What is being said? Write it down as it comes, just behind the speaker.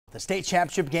The state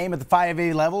championship game at the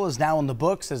 5A level is now in the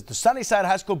books as the Sunnyside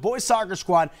High School boys soccer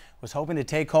squad was hoping to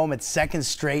take home its second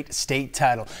straight state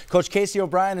title. Coach Casey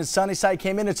O'Brien and Sunnyside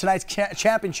came into tonight's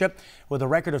championship with a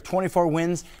record of 24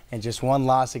 wins and just one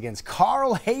loss against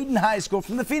Carl Hayden High School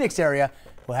from the Phoenix area,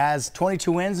 who has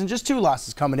 22 wins and just 2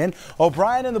 losses coming in.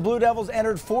 O'Brien and the Blue Devils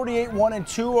entered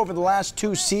 48-1-2 over the last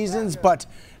 2 seasons, but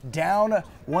down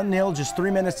 1-0 just 3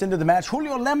 minutes into the match.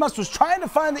 Julio Lemas was trying to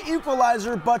find the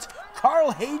equalizer, but Carl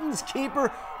Hayden's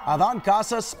keeper, Adan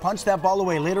Casas, punched that ball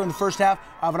away. Later in the first half,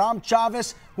 Avram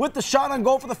Chavez with the shot on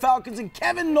goal for the Falcons, and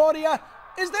Kevin Noria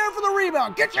is there for the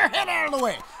rebound. Get your head out of the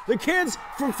way. The kids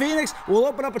from Phoenix will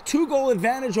open up a 2-goal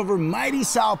advantage over mighty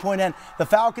South Point, and the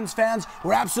Falcons fans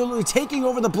were absolutely taking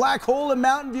over the black hole in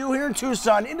Mountain View here in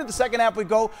Tucson. Into the second half we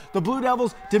go. The Blue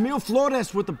Devils, Demil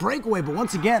Flores with the breakaway, but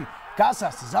once again,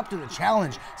 Casas is up to the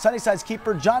challenge. Sunnyside's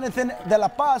keeper Jonathan De La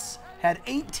Paz had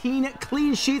 18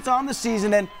 clean sheets on the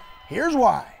season, and here's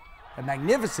why. A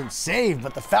magnificent save,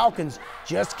 but the Falcons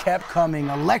just kept coming.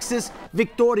 Alexis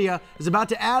Victoria is about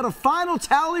to add a final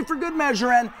tally for good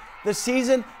measure, and the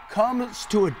season comes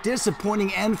to a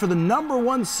disappointing end for the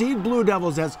 #1 seed Blue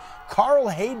Devils as Carl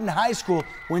Hayden High School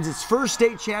wins its first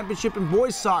state championship in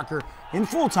boys soccer. In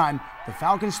full time, the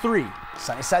Falcons 3,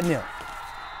 Sunnyside 0.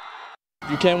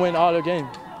 You can't win all the game,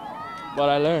 but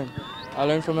I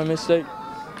learned from a mistake.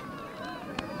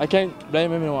 I can't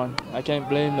blame anyone. I can't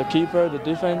blame the keeper, the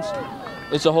defense.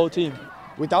 It's the whole team.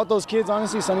 Without those kids,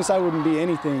 honestly, Sunnyside wouldn't be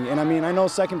anything. And I mean, I know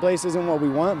second place isn't what we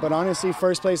want, but honestly,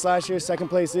 first place last year, second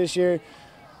place this year,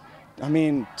 I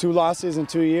mean, 2 losses in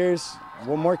 2 years.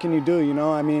 What more can you do, you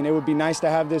know? I mean, it would be nice to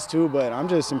have this too, but I'm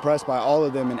just impressed by all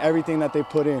of them and everything that they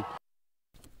put in.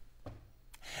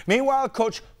 Meanwhile,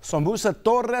 Coach Sombusa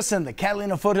Torres and the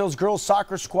Catalina Foothills girls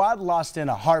soccer squad lost in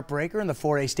a heartbreaker in the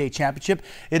 4A state championship.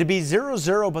 It'd be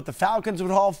 0-0, but the Falcons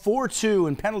would haul 4-2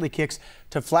 in penalty kicks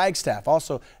to Flagstaff.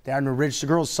 Also, the Ironwood Ridge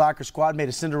girls soccer squad made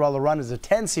a Cinderella run as a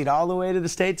 10 seed all the way to the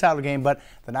state title game, but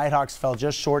the Nighthawks fell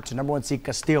just short to #1 seed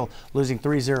Castile, losing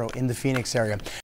 3-0 in the Phoenix area.